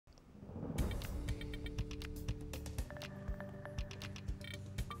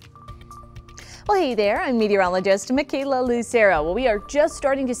Well, hey there, I'm meteorologist Michaela Lucero. Well, we are just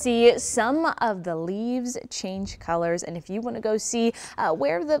starting to see some of the leaves change colors. And if you want to go see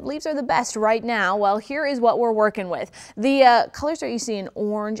where the leaves are the best right now, well, here is what we're working with. The colors that you see in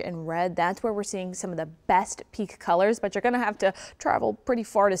orange and red, that's where we're seeing some of the best peak colors, but you're going to have to travel pretty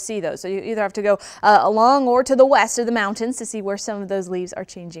far to see those. So you either have to go along or to the west of the mountains to see where some of those leaves are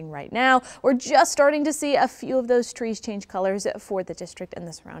changing right now. We're just starting to see a few of those trees change colors for the district and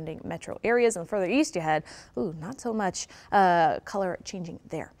the surrounding metro areas. And further east you head, ooh, not so much color changing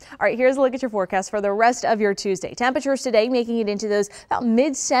there. All right, here's a look at your forecast for the rest of your Tuesday. Temperatures today making it into those about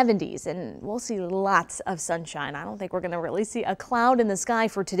mid 70s, and we'll see lots of sunshine. I don't think we're going to really see a cloud in the sky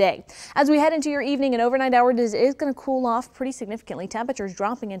for today. As we head into your evening and overnight hours, it is going to cool off pretty significantly. Temperatures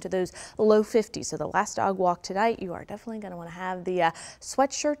dropping into those low 50s. So the last dog walk tonight, you are definitely going to want to have the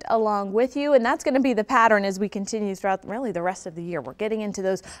sweatshirt along with you, and that's going to be the pattern as we continue throughout really the rest of the year. We're getting into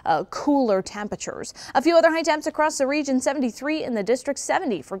those cooler temperatures. A few other high temps across the region: 73 in the district,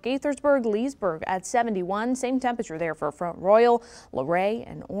 70 for Gaithersburg, Leesburg at 71. Same temperature there for Front Royal, Luray,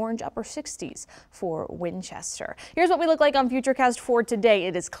 and Orange. Upper 60s for Winchester. Here's what we look like on Futurecast for today.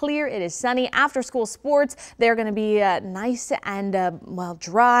 It is clear, it is sunny. After school sports, they're going to be nice and well,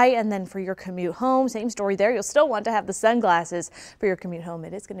 dry. And then for your commute home, same story there. You'll still want to have the sunglasses for your commute home.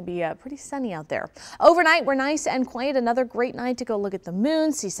 It is going to be pretty sunny out there. Overnight, we're nice and quiet. Another great night to go look at the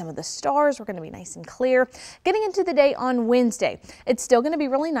moon, see some of the stars. We're going to be nice and clear. Getting into the day on Wednesday, it's still going to be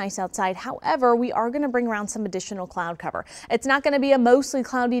really nice outside. However, we are going to bring around some additional cloud cover. It's not going to be a mostly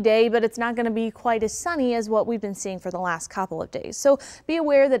cloudy day, but it's not going to be quite as sunny as what we've been seeing for the last couple of days. So be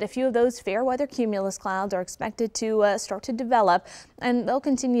aware that a few of those fair weather cumulus clouds are expected to start to develop, and they'll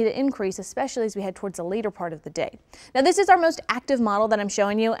continue to increase, especially as we head towards the later part of the day. Now, this is our most active model that I'm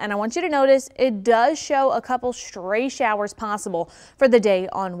showing you, and I want you to notice it does show a couple stray showers possible for the day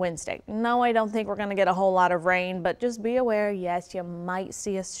on Wednesday. No, I don't think we're going to get a whole lot of rain, but just be aware, yes, you might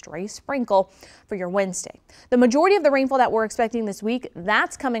see a stray sprinkle for your Wednesday. The majority of the rainfall that we're expecting this week,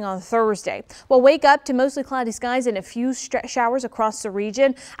 that's coming on Thursday. We'll wake up to mostly cloudy skies and a few showers across the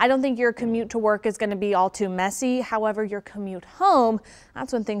region. I don't think your commute to work is going to be all too messy. However, your commute home,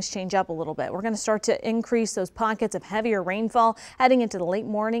 that's when things change up a little bit. We're going to start to increase those pockets of heavier rainfall heading into the late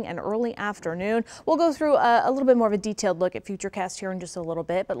morning and early afternoon. We'll go through a little bit more of a detailed look at Futurecast here in just a little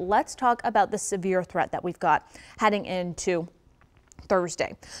bit, but let's talk about the severe threat that we've got heading into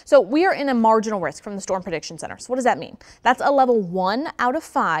Thursday. So we are in a marginal risk from the Storm Prediction Center. So what does that mean? That's a level 1 out of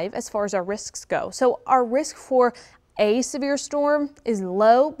 5 as far as our risks go. So our risk for a severe storm is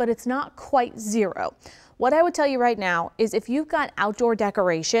low, but it's not quite 0. What I would tell you right now is if you've got outdoor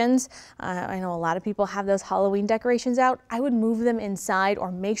decorations, I know a lot of people have those Halloween decorations out, I would move them inside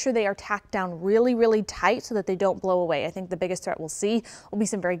or make sure they are tacked down really, really tight so that they don't blow away. I think the biggest threat we'll see will be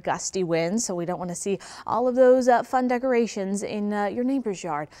some very gusty winds, so we don't want to see all of those fun decorations in your neighbor's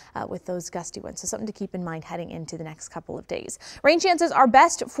yard with those gusty winds. So something to keep in mind heading into the next couple of days. Rain chances are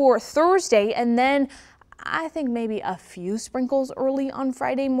best for Thursday, and then I think maybe a few sprinkles early on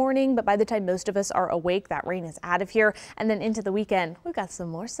Friday morning, but by the time most of us are awake, that rain is out of here. And then into the weekend, we've got some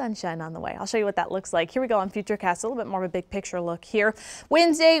more sunshine on the way. I'll show you what that looks like. Here we go on Futurecast, a little bit more of a big picture look here.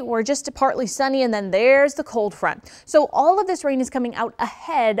 Wednesday, we're just partly sunny, and then there's the cold front. So all of this rain is coming out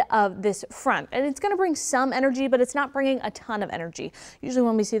ahead of this front, and it's going to bring some energy, but it's not bringing a ton of energy. Usually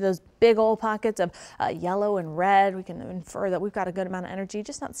when we see those big old pockets of yellow and red, we can infer that we've got a good amount of energy.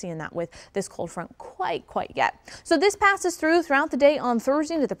 Just not seeing that with this cold front quite yet. So this passes throughout the day on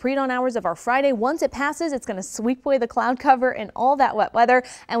Thursday into the pre-dawn hours of our Friday. Once it passes, it's going to sweep away the cloud cover and all that wet weather,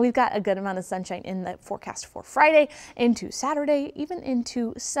 and we've got a good amount of sunshine in the forecast for Friday into Saturday, even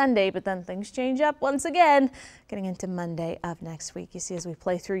into Sunday. But then things change up once again, getting into Monday of next week. You see, as we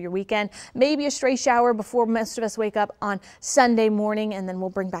play through your weekend, maybe a stray shower before most of us wake up on Sunday morning, and then we'll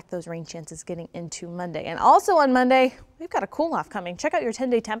bring back those rain chances getting into Monday. And also on Monday, we've got a cool off coming. Check out your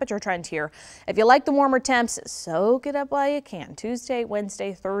 10-day temperature trend here. If you like the warmer temps, soak it up while you can. Tuesday,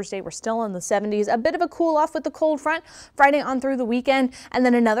 Wednesday, Thursday, we're still in the 70s. A bit of a cool off with the cold front Friday on through the weekend, and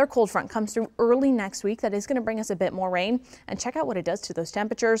then another cold front comes through early next week. That is going to bring us a bit more rain, and check out what it does to those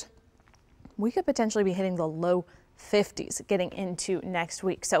temperatures. We could potentially be hitting the low 50s getting into next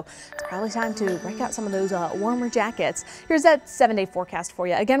week. So it's probably time to break out some of those warmer jackets. Here's that 7-day forecast for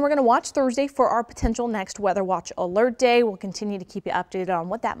you. Again, we're going to watch Thursday for our potential next weather watch alert day. We'll continue to keep you updated on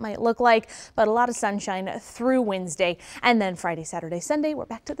what that might look like, but a lot of sunshine through Wednesday. And then Friday, Saturday, Sunday, we're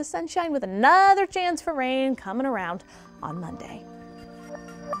back to the sunshine with another chance for rain coming around on Monday.